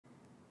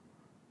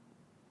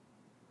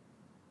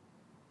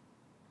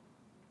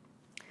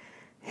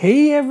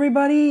Hey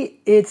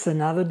everybody, it's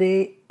another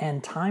day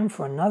and time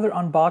for another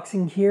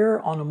unboxing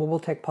here on the Mobile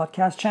Tech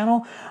Podcast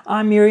channel.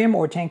 I'm Miriam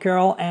or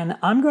Tankerl, and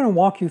I'm going to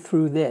walk you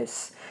through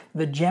this,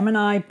 the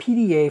Gemini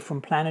PDA from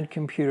Planet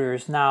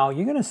Computers. Now,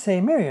 you're going to say,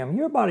 Miriam,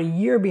 you're about a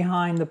year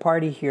behind the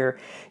party here.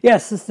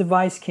 Yes, this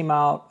device came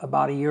out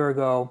about a year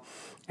ago,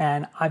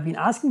 and I've been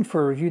asking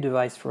for a review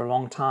device for a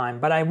long time,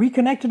 but I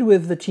reconnected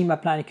with the team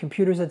at Planet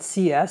Computers at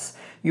CS.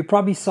 You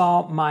probably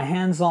saw my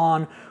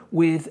hands-on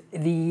with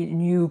the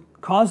new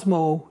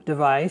Cosmo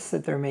device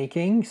that they're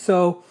making.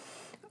 So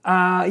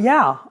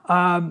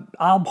I'll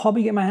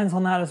probably get my hands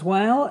on that as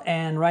well.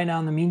 And right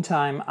now in the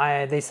meantime,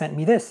 they sent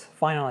me this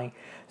finally.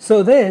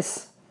 So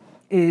this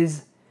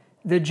is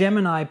the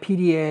Gemini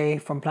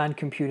PDA from Planet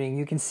Computing.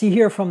 You can see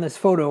here from this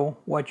photo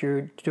what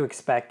you're to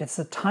expect. It's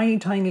a tiny,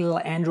 tiny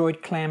little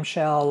Android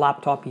clamshell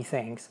laptop-y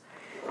things.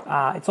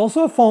 It's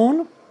also a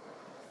phone.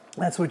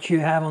 That's what you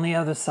have on the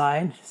other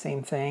side,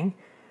 same thing.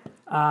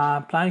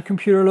 Planet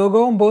Computer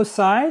logo on both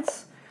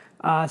sides.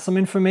 Some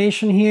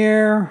information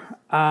here.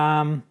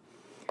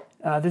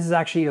 This is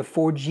actually a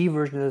 4G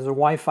version. There's a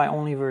Wi-Fi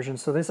only version.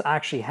 So this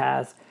actually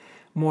has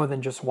more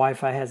than just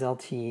Wi-Fi, it has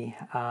LTE.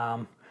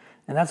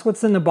 And that's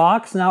what's in the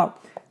box. Now,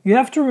 you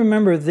have to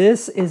remember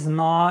this is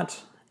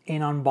not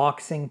an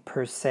unboxing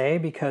per se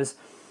because,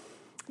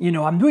 you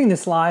know, I'm doing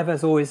this live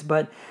as always,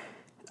 but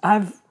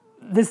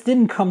this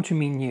didn't come to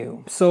me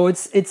new. So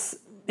it's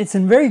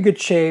in very good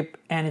shape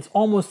and it's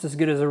almost as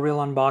good as a real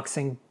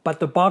unboxing, but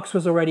the box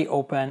was already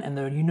open and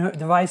the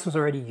device was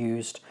already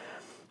used.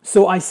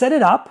 So I set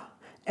it up,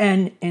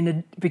 and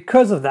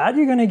because of that,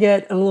 you're going to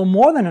get a little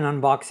more than an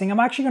unboxing. I'm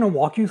actually going to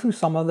walk you through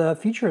some of the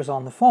features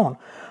on the phone.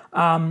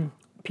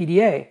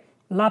 PDA,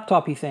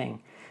 laptop-y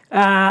thing.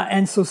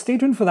 And so stay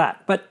tuned for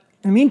that. But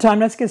in the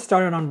meantime, let's get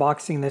started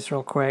unboxing this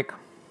real quick.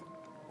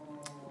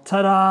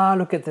 Ta-da!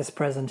 Look at this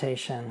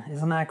presentation.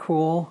 Isn't that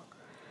cool?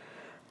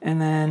 And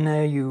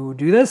then you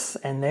do this,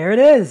 and there it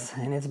is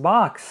in its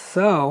box.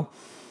 So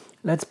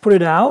let's put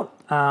it out.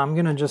 I'm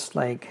gonna just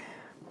like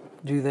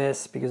do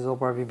this because it'll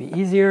probably be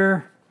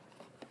easier.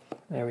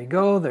 There we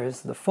go. There's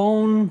the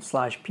phone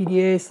slash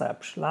PDA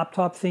slash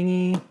laptop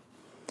thingy.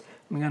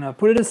 I'm gonna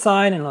put it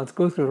aside and let's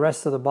go through the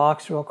rest of the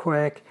box real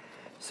quick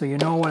so you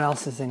know what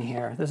else is in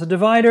here. There's a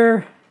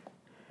divider.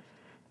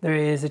 There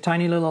is a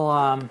tiny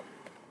little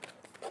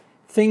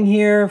thing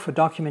here for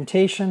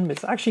documentation, but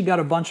it's actually got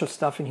a bunch of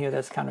stuff in here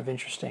that's kind of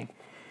interesting.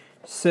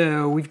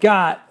 So we've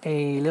got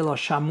a little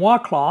chamois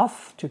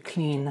cloth to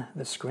clean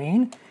the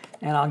screen,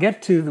 and I'll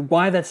get to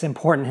why that's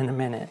important in a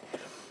minute.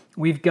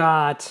 We've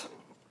got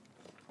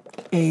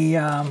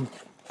a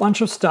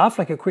bunch of stuff,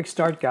 like a quick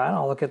start guide.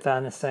 I'll look at that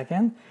in a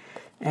second.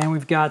 And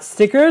we've got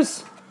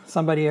stickers.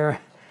 Somebody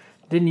here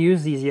didn't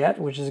use these yet,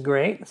 which is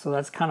great. So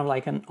that's kind of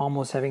like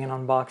almost having an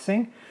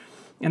unboxing.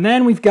 And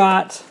then we've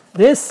got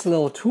this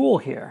little tool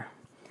here.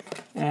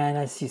 And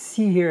as you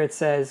see here, it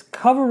says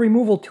cover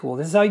removal tool.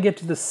 This is how you get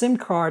to the SIM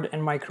card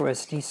and micro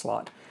SD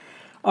slot.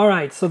 All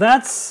right, so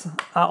that's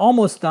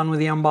almost done with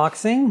the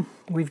unboxing.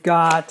 We've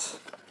got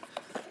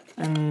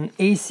an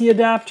AC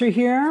adapter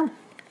here,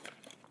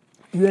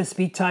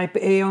 USB type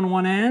A on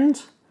one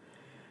end.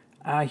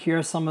 Here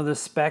are some of the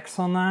specs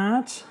on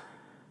that.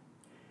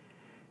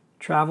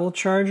 Travel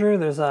charger,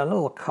 there's a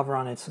little cover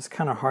on it, so it's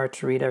kind of hard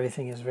to read.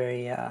 Everything is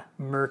very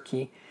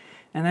murky.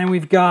 And then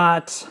we've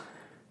got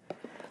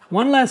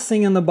one last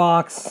thing in the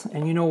box,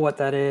 and you know what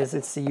that is.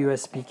 It's the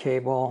USB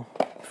cable.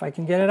 If I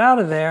can get it out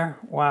of there,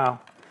 wow.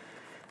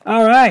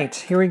 All right,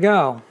 here we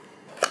go.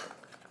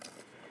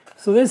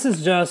 So this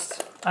is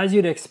just, as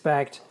you'd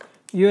expect,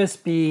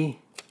 USB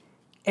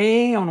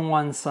A on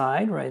one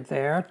side right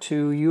there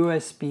to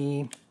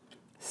USB-C,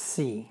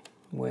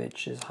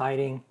 which is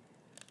hiding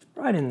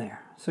right in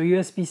there. So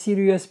USB-C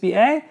to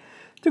USB-A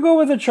to go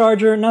with a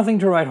charger, nothing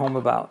to write home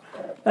about.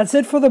 That's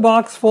it for the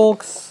box,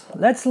 folks.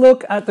 Let's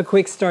look at the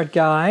quick start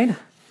guide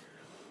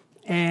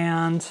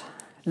and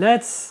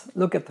let's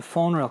look at the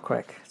phone real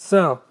quick.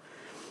 So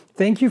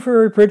thank you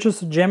for your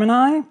purchase of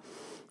Gemini.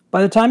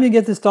 By the time you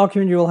get this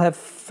document, you will have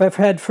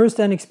had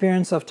first-hand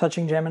experience of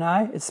touching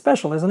Gemini. It's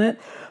special, isn't it?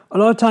 A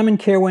lot of time and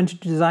care went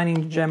into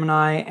designing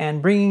Gemini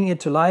and bringing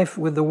it to life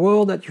with the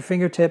world at your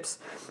fingertips.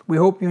 We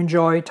hope you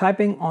enjoy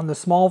typing on a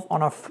small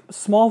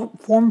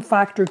form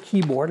factor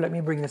keyboard. Let me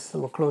bring this a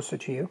little closer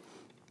to you.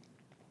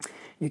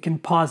 You can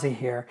pause it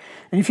here.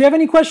 And if you have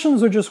any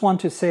questions or just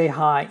want to say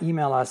hi,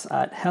 email us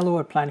at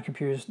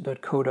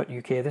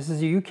hello@planetcomputers.co.uk. This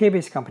is a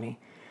UK-based company,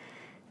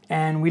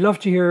 and we love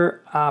to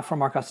hear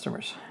from our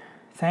customers.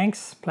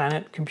 Thanks,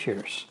 Planet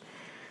Computers.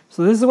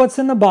 So this is what's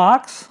in the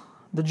box: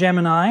 the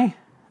Gemini,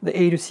 the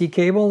A to C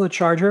cable, the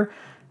charger,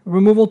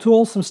 removal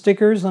tool, some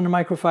stickers on the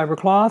microfiber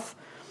cloth,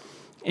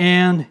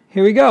 and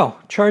here we go.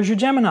 Charge your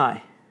Gemini.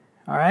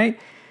 All right.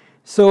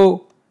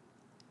 So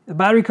the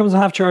battery comes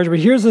half charged, but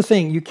here's the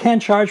thing. You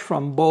can't charge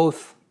from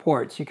both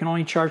ports. You can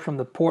only charge from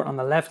the port on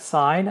the left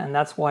side, and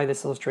that's why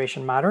this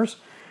illustration matters.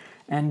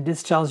 And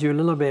this tells you a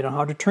little bit on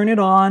how to turn it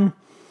on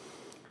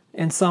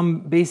and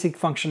some basic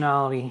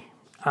functionality.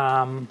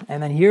 And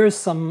then here's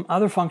some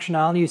other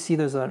functionality. You see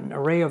there's an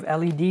array of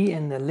LED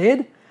in the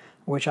lid.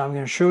 which I'm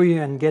going to show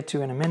you and get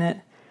to in a minute.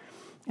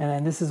 And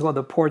then this is what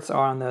the ports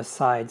are on the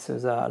side. So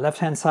the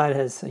left-hand side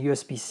has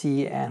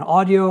USB-C and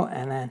audio,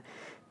 and then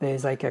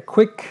there's like a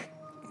quick,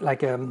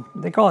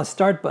 they call it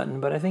start button,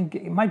 but I think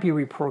it might be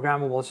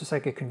reprogrammable. It's just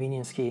like a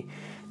convenience key.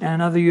 And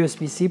another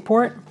USB-C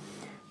port.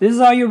 This is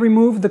how you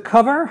remove the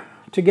cover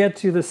to get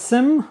to the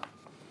SIM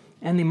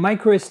and the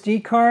micro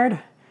SD card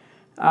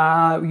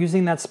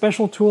using that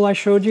special tool I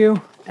showed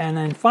you. And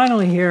then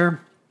finally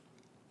here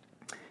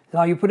is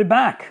how you put it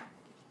back.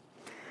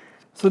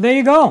 So there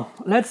you go.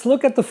 Let's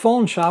look at the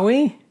phone, shall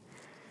we?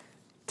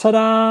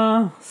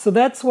 Ta-da! So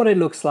that's what it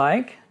looks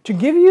like. To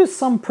give you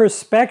some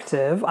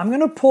perspective, I'm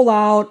going to pull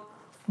out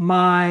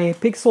my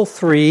Pixel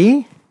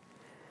 3.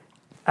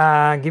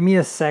 Give me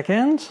a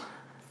second.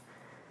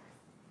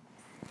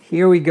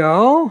 Here we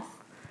go.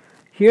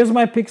 Here's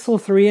my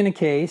Pixel 3 in a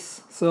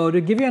case. So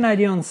to give you an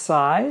idea on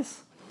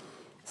size,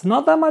 it's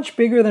not that much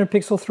bigger than a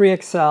Pixel 3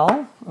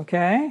 XL,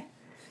 okay?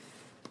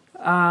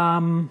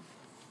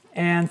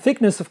 And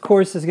thickness, of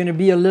course, is going to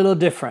be a little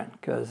different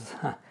because,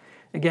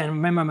 again,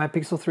 remember my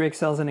Pixel 3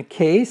 XL is in a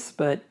case,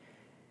 but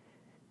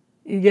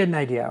you get an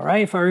idea,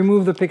 right? If I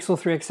remove the Pixel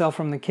 3 XL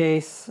from the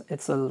case,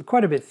 it's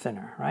quite a bit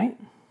thinner, right?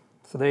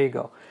 So there you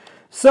go.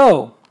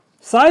 So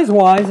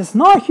size-wise, it's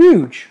not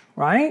huge,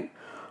 right?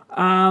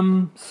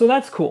 So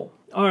that's cool.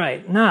 All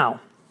right, now,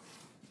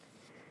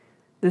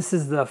 this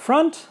is the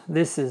front,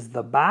 this is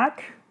the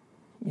back,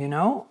 you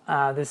know,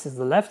 this is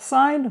the left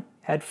side,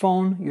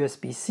 headphone,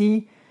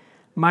 USB-C,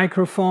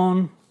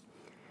 microphone,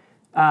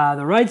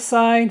 the right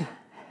side,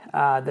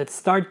 that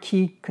start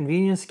key,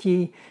 convenience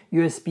key,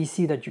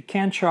 USB-C that you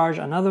can charge,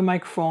 another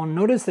microphone.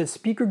 Notice there's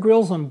speaker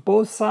grills on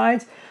both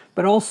sides,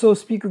 but also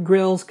speaker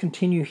grills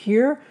continue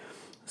here.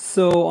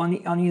 So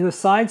on either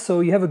side,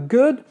 so you have a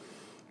good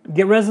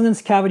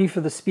resonance cavity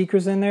for the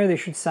speakers in there. They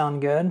should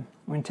sound good.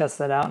 We're gonna test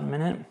that out in a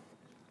minute.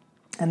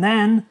 And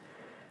then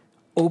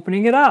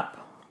opening it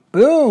up,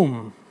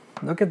 boom,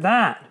 look at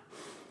that.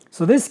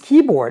 So this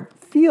keyboard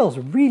feels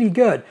really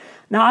good.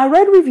 Now, I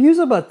read reviews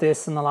about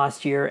this in the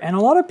last year, and a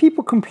lot of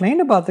people complained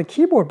about the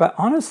keyboard, but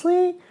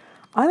honestly,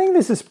 I think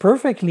this is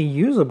perfectly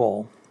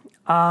usable.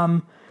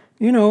 You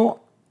know,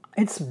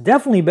 it's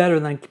definitely better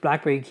than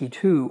BlackBerry Key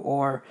 2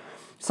 or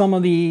some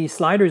of the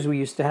sliders we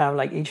used to have,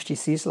 like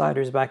HTC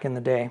sliders back in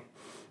the day.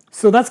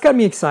 So that's got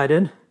me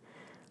excited.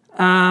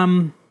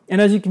 And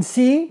as you can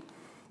see,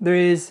 there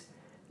is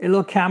a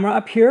little camera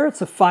up here.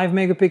 It's a 5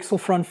 megapixel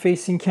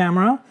front-facing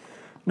camera.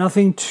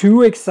 Nothing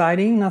too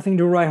exciting, nothing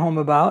to write home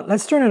about.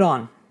 Let's turn it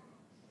on.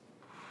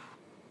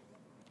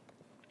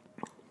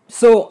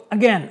 So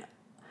again,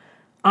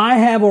 I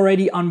have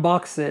already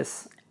unboxed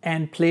this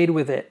and played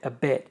with it a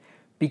bit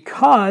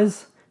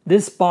because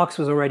this box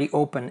was already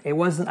open.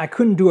 I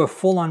couldn't do a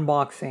full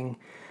unboxing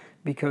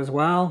because,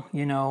 well,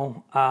 you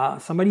know,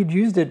 somebody had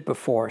used it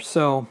before.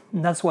 So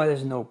that's why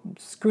there's no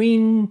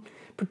screen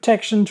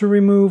protection to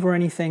remove or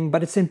anything,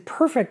 but it's in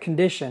perfect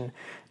condition.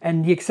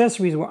 And the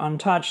accessories were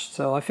untouched,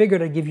 so I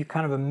figured I'd give you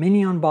kind of a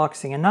mini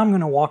unboxing, and now I'm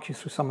going to walk you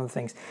through some of the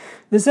things.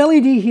 This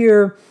LED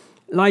here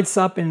lights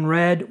up in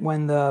red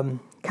when the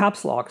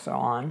caps locks are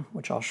on,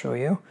 which I'll show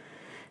you,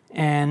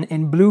 and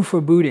in blue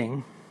for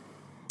booting.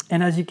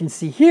 And as you can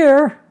see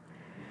here,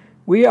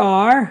 we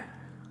are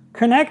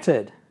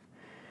connected.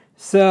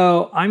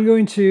 So I'm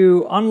going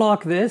to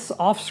unlock this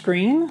off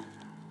screen.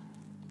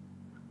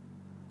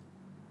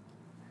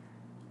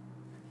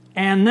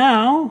 And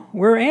now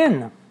we're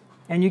in.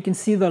 And you can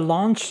see the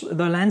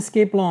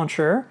landscape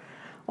launcher.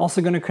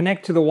 Also going to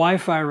connect to the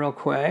Wi-Fi real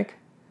quick.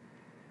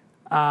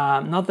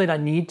 Not that I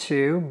need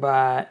to,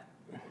 but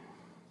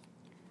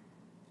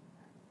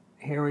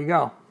here we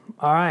go.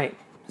 All right,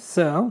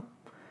 so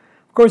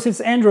of course it's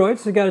Android,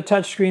 so you got a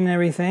touch screen and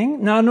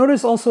everything. Now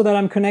notice also that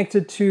I'm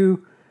connected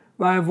to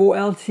via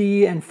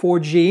VoLTE and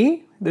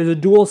 4G. There's a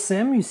dual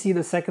SIM. You see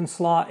the second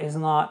slot is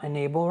not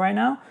enabled right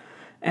now.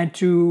 And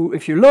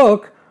if you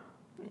look,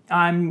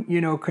 I'm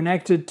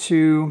connected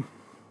to,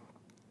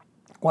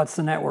 what's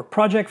the network?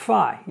 Project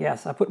Fi.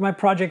 Yes, I put my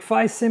Project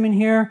Fi SIM in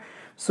here,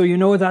 so you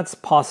know that's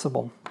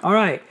possible. All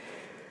right,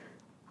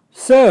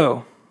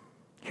 so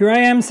here I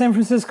am, San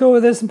Francisco,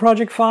 with this in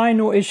Project Fi.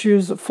 No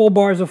issues, full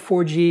bars of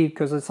 4G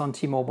because it's on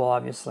T-Mobile,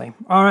 obviously.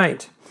 All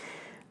right,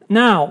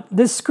 now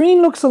this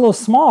screen looks a little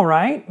small,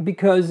 right?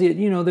 Because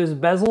there's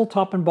bezel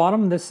top and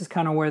bottom. This is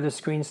kind of where the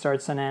screen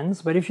starts and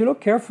ends. But if you look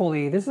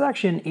carefully, this is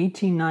actually an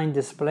 18:9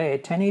 display,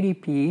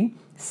 1080p,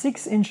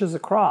 6 inches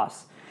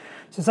across.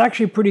 So it's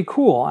actually pretty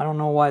cool. I don't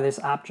know why this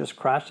app just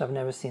crashed. I've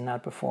never seen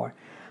that before.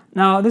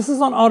 Now, this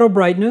is on auto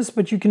brightness,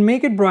 but you can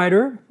make it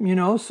brighter,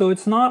 so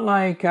it's not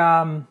like,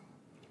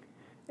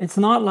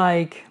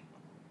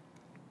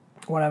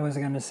 what I was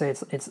going to say,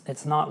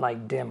 it's not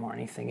like dim or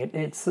anything.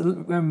 It's a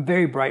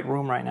very bright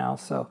room right now,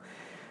 so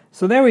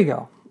there we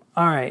go.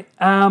 All right,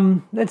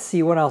 let's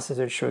see, what else does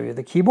it show you?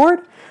 The keyboard?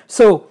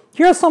 So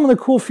here are some of the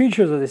cool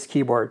features of this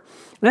keyboard.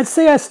 Let's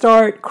say I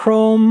start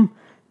Chrome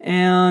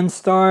and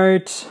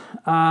start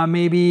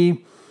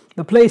maybe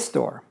the Play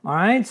Store. All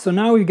right, so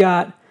now we've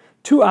got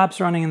 2 apps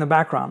running in the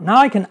background. Now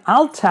I can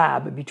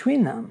Alt-Tab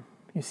between them,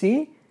 you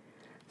see?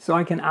 So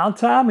I can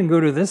Alt-Tab and go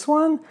to this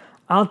one,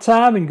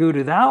 Alt-Tab and go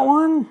to that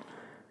one,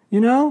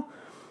 you know?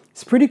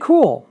 It's pretty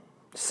cool.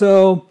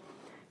 So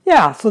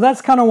yeah, so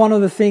that's kind of one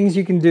of the things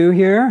you can do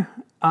here.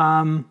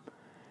 And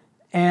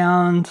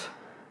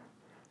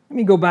let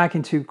me go back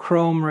into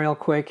Chrome real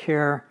quick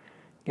here,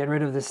 get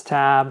rid of this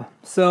tab.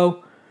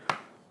 So,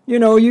 you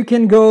know, you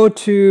can go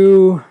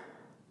to,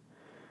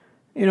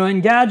 you know,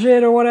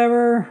 Engadget or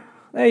whatever.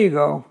 There you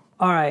go.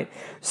 All right.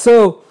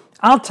 So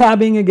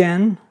Alt-Tabbing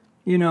again,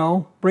 you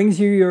know, brings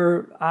you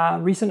your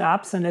recent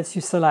apps and lets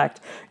you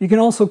select. You can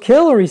also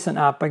kill a recent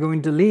app by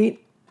going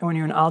delete. And when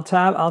you're in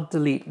Alt-Tab,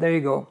 Alt-Delete. There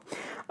you go.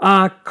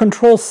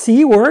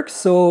 Control-C works.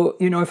 So,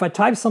 you know, if I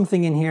type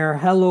something in here,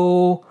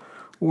 hello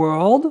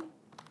world,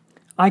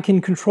 I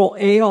can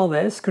Control-A all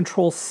this,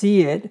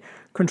 Control-C it,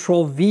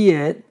 Control-V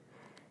it,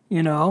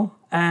 you know,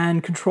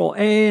 and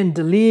Control-A and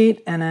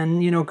delete, and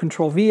then, you know,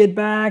 Control-V it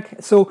back.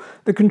 So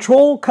the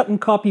Control, Cut,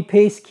 and Copy,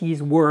 Paste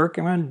keys work.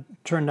 I'm going to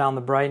turn down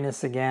the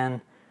brightness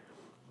again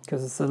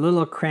because it's a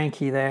little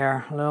cranky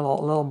there, a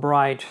little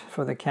bright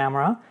for the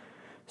camera.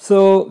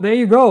 So there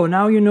you go.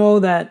 Now you know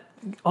that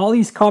all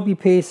these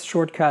copy-paste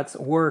shortcuts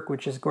work,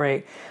 which is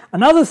great.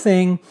 Another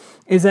thing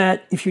is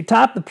that if you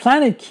tap the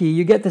planet key,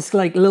 you get this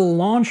like little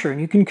launcher,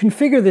 and you can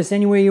configure this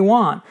any way you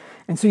want.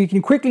 And so you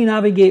can quickly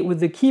navigate with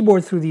the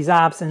keyboard through these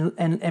apps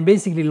and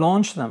basically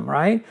launch them,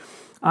 right?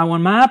 I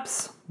want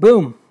Maps,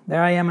 boom,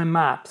 there I am in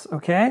Maps,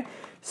 okay?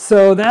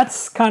 So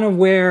that's kind of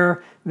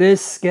where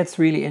this gets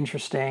really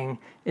interesting,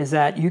 is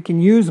that you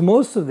can use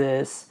most of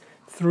this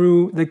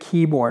through the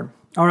keyboard.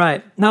 All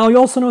right, now you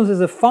also notice there's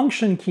a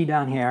function key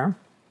down here,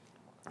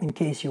 in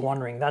case you're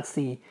wondering. That's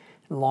the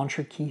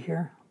launcher key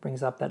here,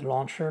 brings up that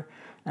launcher,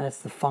 and it's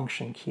the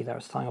function key that I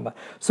was talking about.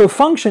 So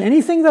function,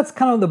 anything that's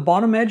kind of the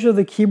bottom edge of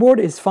the keyboard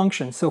is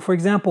function. So for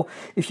example,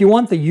 if you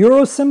want the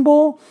euro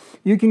symbol,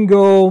 you can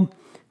go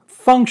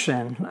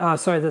function,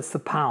 sorry, that's the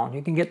pound.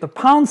 You can get the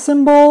pound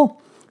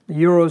symbol, the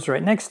euro's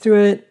right next to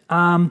it.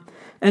 And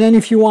then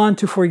if you want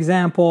to, for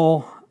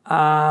example,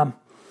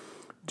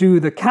 do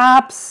the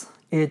caps,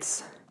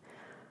 it's,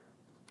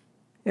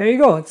 there you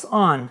go, it's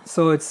on.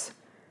 So it's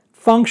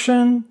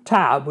function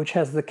tab, which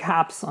has the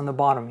caps on the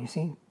bottom. You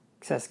see,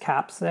 it says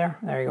caps there.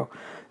 There you go.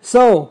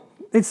 So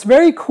it's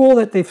very cool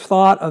that they've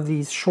thought of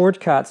these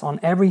shortcuts on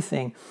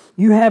everything.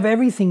 You have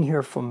everything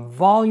here from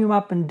volume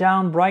up and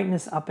down,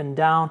 brightness up and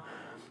down,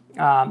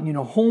 you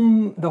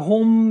know, the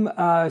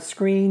home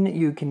screen.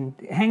 You can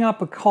hang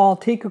up a call,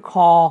 take a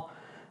call,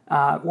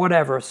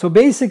 whatever. So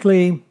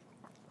basically,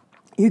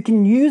 you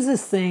can use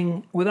this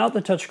thing without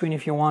the touchscreen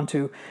if you want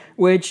to,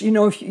 which, you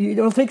know,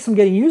 it'll take some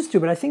getting used to,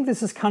 but I think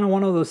this is kind of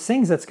one of those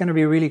things that's going to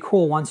be really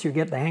cool once you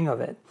get the hang of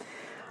it.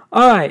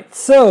 All right,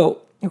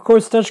 so of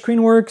course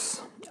touchscreen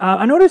works.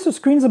 I noticed the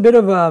screen's a bit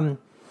of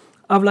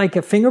like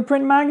a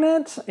fingerprint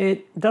magnet.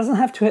 It doesn't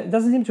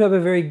seem to have a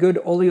very good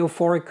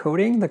oleophoric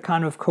coating, the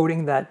kind of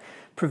coating that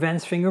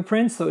prevents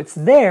fingerprints. So it's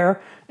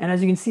there, and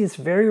as you can see, it's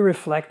very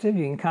reflective.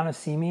 You can kind of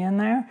see me in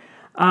there.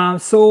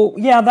 So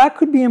yeah, that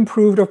could be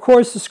improved. Of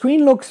course, the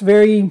screen looks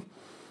very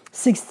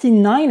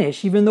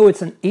 16:9-ish, even though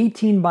it's an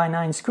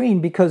 18:9 screen,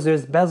 because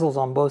there's bezels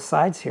on both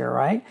sides here,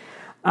 right?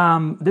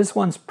 This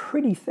one's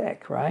pretty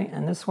thick, right?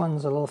 And this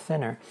one's a little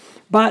thinner.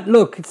 But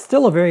look, it's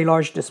still a very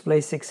large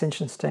display, 6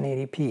 inches,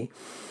 1080p.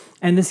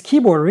 And this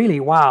keyboard really,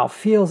 wow,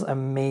 feels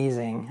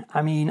amazing.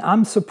 I mean,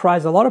 I'm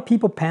surprised. A lot of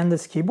people pan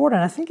this keyboard,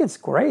 and I think it's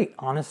great,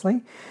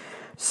 honestly.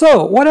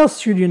 So what else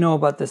should you know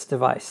about this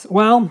device?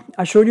 Well,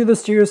 I showed you the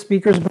stereo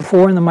speakers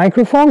before and the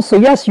microphone. So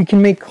yes, you can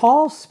make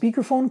calls,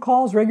 speakerphone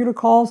calls, regular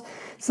calls.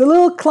 It's a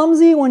little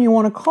clumsy when you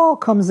want a call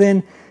comes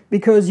in,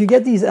 because you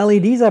get these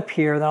LEDs up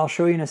here that I'll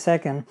show you in a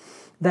second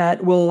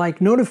that will like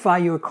notify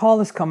you a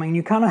call is coming.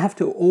 You kind of have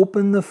to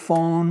open the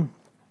phone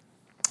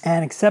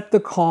and accept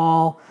the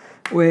call,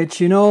 which,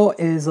 you know,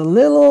 is a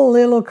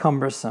little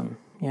cumbersome,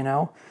 you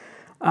know.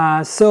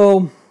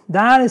 So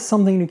that is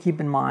something to keep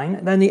in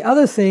mind. Then the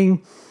other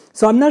thing,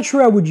 so I'm not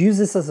sure I would use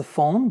this as a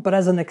phone, but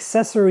as an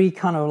accessory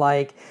kind of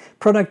like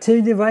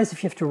productivity device,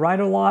 if you have to write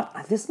a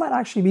lot, this might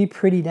actually be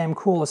pretty damn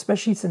cool,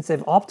 especially since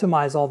they've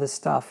optimized all this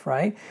stuff,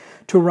 right,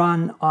 to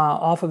run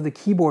off of the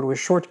keyboard with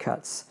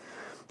shortcuts.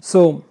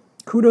 So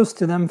kudos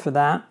to them for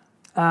that.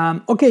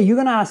 Okay, you're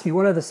gonna ask me,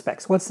 what are the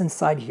specs? What's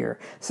inside here?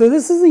 So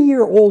this is a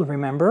year old,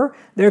 remember?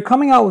 They're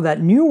coming out with that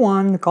new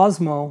one, the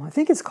Cosmo. I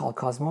think it's called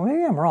Cosmo,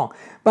 maybe I'm wrong.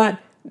 But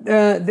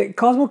the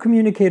Cosmo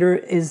communicator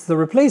is the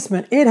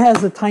replacement. It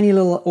has a tiny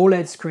little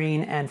OLED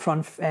screen and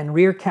front and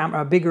rear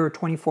camera, a bigger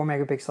 24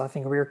 megapixel, I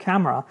think, rear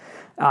camera.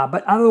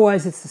 But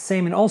otherwise, it's the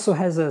same. It also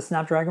has a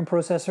Snapdragon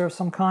processor of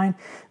some kind.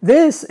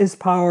 This is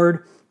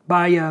powered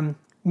by a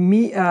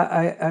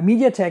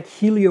MediaTek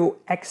Helio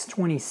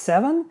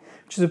X27,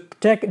 which is a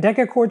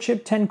deca-core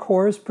chip, 10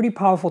 cores, pretty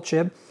powerful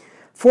chip.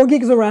 4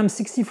 gigs of RAM,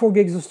 64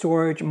 gigs of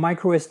storage,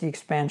 micro SD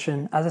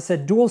expansion. As I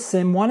said, dual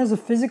SIM. One is a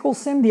physical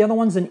SIM, the other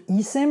one's an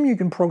eSIM. You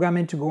can program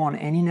it to go on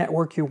any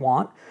network you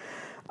want.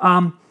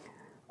 On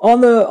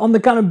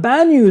the kind of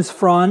bad news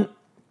front,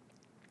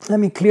 let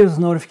me clear this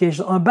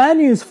notification. On the bad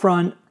news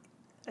front,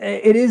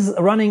 it is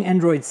running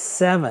Android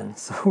 7.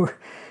 So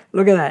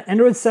Look at that,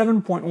 Android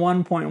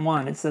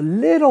 7.1.1. It's a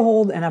little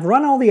old, and I've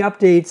run all the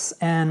updates,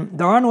 and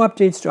there are no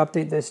updates to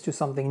update this to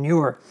something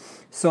newer.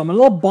 So I'm a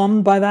little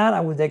bummed by that.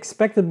 I would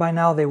expect that by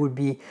now they would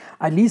be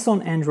at least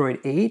on Android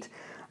 8.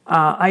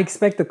 I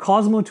expect the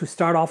Cosmo to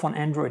start off on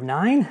Android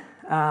 9.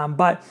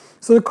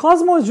 So the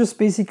Cosmo is just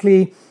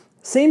basically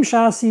same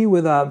chassis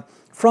with a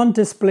front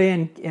display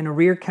and a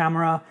rear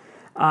camera,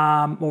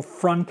 or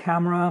front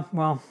camera.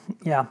 Well,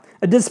 yeah,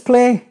 a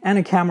display and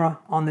a camera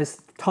on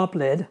this top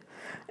lid,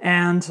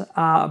 and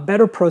a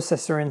better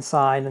processor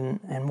inside,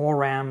 and more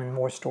RAM and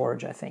more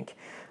storage, I think.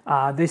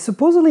 They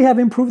supposedly have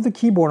improved the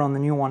keyboard on the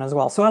new one as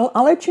well. So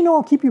I'll let you know,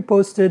 I'll keep you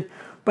posted.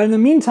 But in the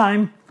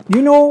meantime,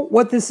 you know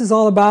what this is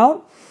all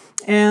about.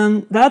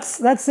 And that's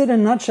it in a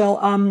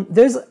nutshell.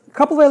 There's a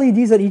couple of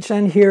LEDs at each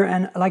end here,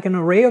 and like an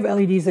array of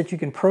LEDs that you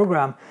can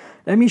program.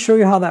 Let me show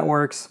you how that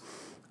works.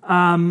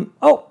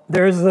 Oh,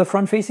 there's the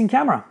front-facing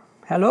camera.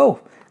 Hello.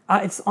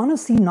 It's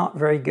honestly not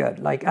very good.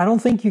 Like, I don't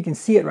think you can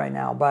see it right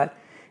now, but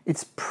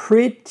it's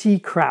pretty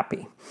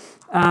crappy.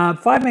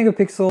 5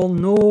 megapixel,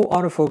 no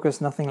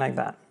autofocus, nothing like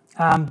that.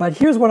 But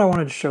here's what I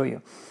wanted to show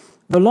you.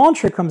 The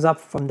launcher comes up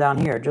from down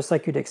here, just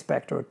like you'd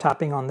expect, or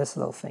tapping on this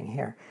little thing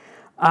here.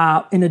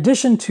 In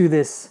addition to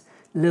this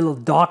little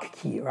dock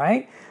key,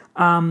 right?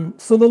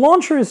 So the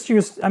launcher is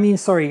just,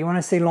 sorry, when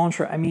I say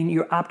launcher, I mean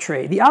your app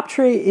tray. The app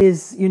tray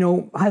is,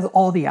 has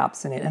all the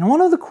apps in it. And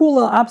one of the cool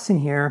little apps in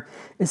here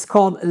is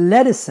called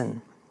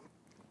Ledison.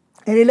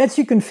 And it lets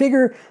you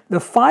configure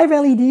the 5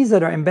 LEDs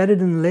that are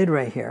embedded in the lid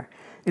right here.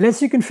 It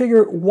lets you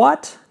configure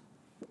what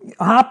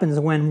happens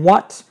when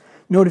what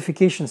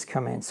notifications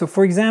come in. So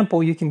for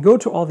example, you can go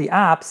to all the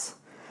apps,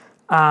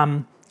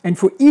 and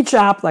for each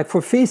app, like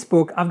for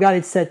Facebook, I've got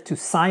it set to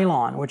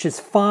Cylon, which is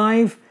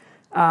 5,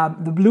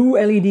 the blue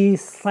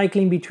LEDs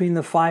cycling between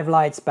the 5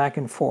 lights back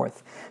and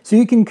forth. So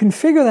you can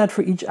configure that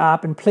for each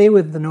app and play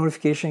with the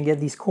notification and get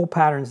these cool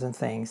patterns and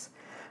things.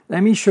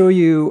 Let me show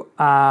you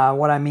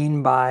what I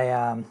mean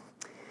by,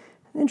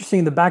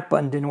 interesting, the back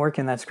button didn't work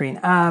in that screen.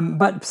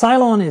 But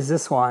Cylon is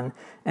this one,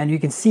 and you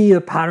can see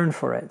the pattern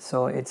for it.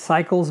 So it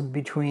cycles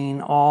between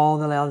all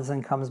the LEDs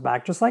and comes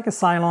back, just like a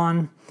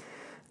Cylon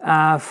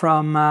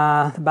from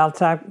the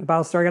Battlestar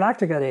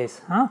Galactica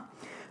days, huh?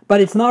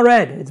 But it's not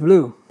red, it's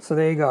blue, so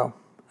there you go.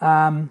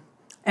 And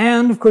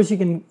of course you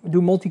can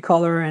do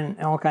multicolor and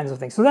all kinds of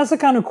things. So that's a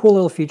kind of cool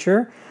little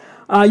feature.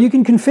 You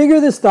can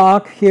configure this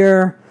dock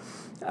here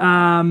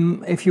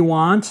if you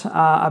want.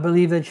 I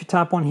believe that you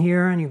tap on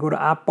here and you go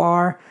to app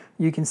bar.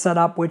 You can set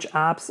up which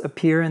apps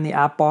appear in the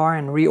app bar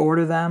and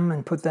reorder them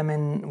and put them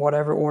in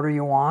whatever order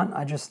you want.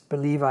 I just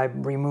believe I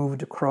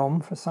removed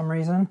Chrome for some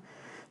reason.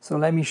 So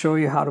let me show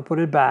you how to put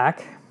it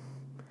back.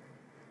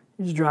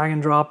 You just drag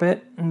and drop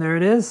it, and there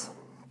it is.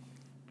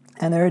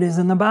 And there it is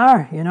in the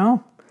bar,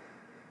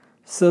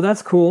 So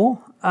that's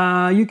cool.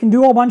 You can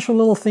do a bunch of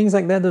little things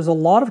like that. There's a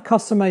lot of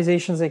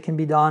customizations that can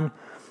be done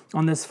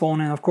on this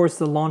phone. And of course,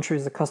 the launcher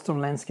is the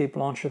custom landscape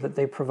launcher that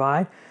they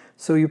provide.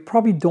 So you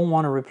probably don't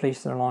want to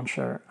replace their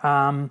launcher.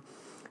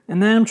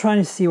 And then I'm trying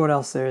to see what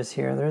else there is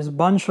here. There's a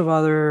bunch of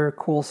other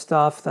cool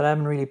stuff that I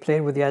haven't really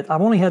played with yet.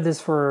 I've only had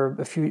this for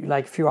a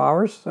few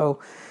hours, so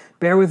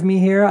bear with me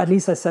here. At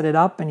least I set it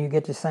up and you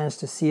get the chance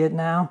to see it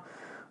now.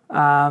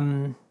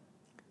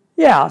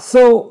 Yeah,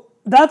 so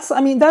that's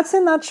in a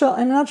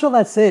nutshell,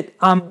 that's it.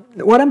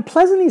 What I'm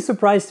pleasantly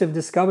surprised to have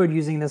discovered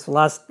using this the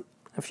last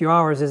few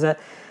hours is that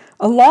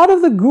a lot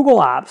of the Google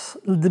apps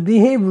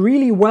behave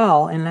really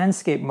well in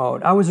landscape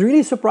mode. I was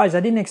really surprised. I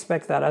didn't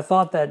expect that. I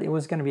thought that it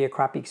was going to be a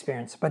crappy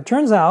experience. But it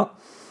turns out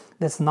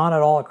that's not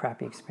at all a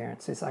crappy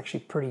experience. It's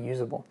actually pretty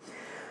usable.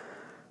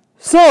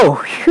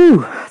 So,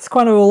 it's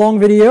quite a long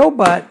video,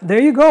 but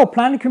there you go.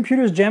 Planet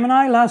Computers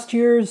Gemini, last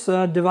year's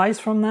device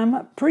from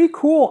them. Pretty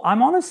cool.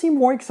 I'm honestly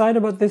more excited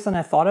about this than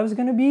I thought I was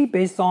going to be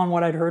based on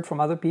what I'd heard from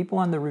other people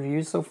and the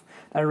reviews that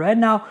I read.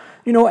 Now,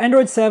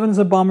 Android 7's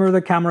a bummer.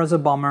 The camera's a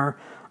bummer.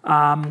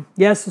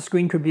 Yes, the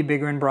screen could be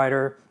bigger and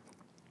brighter,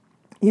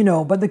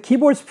 but the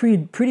keyboard's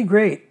pretty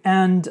great.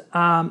 And,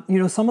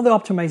 some of the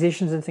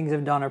optimizations and things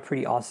they've done are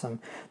pretty awesome.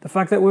 The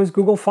fact that it was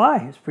Google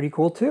Fi is pretty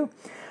cool too.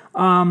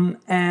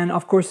 And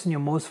of course,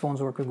 most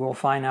phones work with Google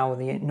Fi now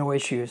with no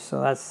issues. So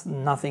that's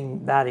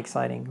nothing that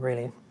exciting,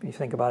 really, if you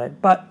think about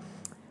it. But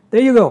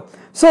there you go.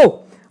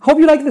 So hope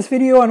you like this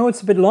video. I know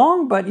it's a bit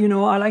long, but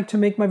I like to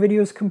make my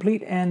videos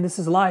complete, and this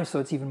is live, so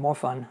it's even more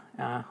fun.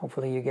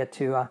 Hopefully you get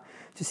to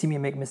see me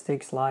make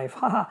mistakes live.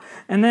 Haha.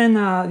 And then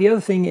the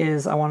other thing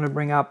is I wanted to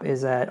bring up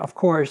is that, of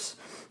course,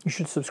 you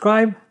should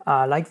subscribe,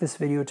 like this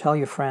video, tell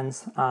your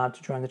friends to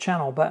join the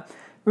channel. But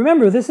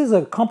remember, this is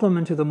a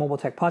complement to the Mobile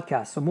Tech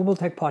Podcast. So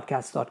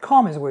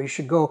mobiletechpodcast.com is where you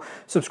should go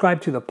subscribe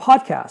to the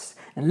podcast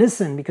and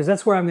listen, because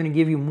that's where I'm going to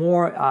give you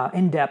more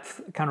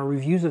in-depth kind of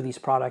reviews of these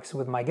products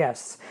with my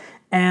guests.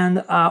 And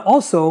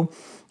also,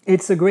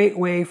 it's a great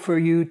way for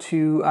you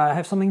to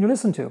have something to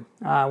listen to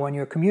when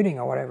you're commuting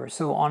or whatever.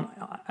 So on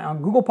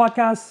Google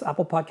Podcasts,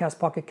 Apple Podcasts,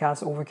 Pocket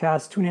Casts,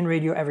 Overcast, TuneIn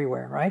Radio,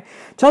 everywhere, right?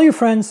 Tell your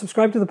friends,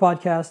 subscribe to the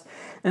podcast.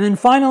 And then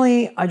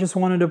finally, I just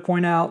wanted to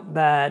point out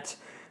that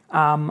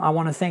I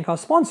want to thank our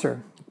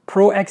sponsor,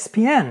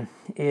 ProXPN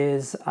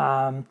is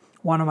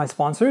one of my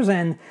sponsors,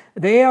 and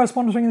they are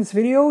sponsoring this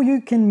video.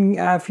 You can,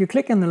 if you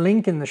click on the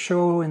link in the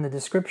show in the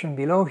description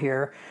below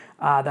here,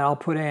 that I'll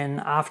put in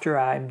after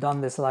I've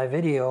done this live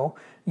video,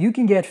 you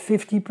can get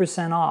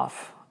 50%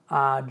 off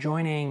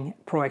joining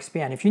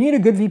ProXPN. If you need a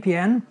good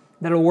VPN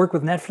that'll work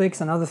with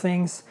Netflix and other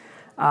things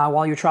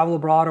while you travel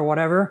abroad or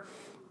whatever,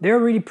 they're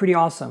really pretty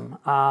awesome.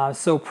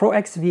 So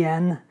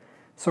ProXPN,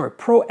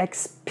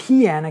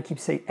 I keep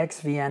saying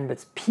XVN, but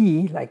it's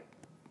P like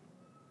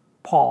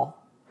Paul.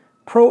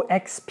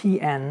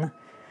 ProXPN.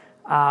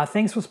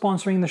 Thanks for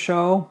sponsoring the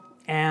show,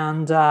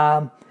 and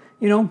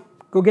you know,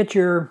 go get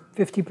your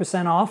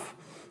 50% off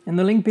in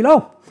the link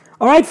below.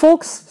 All right,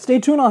 folks, stay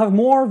tuned. I'll have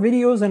more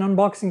videos and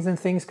unboxings and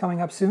things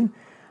coming up soon.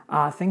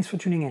 Thanks for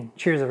tuning in.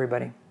 Cheers,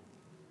 everybody.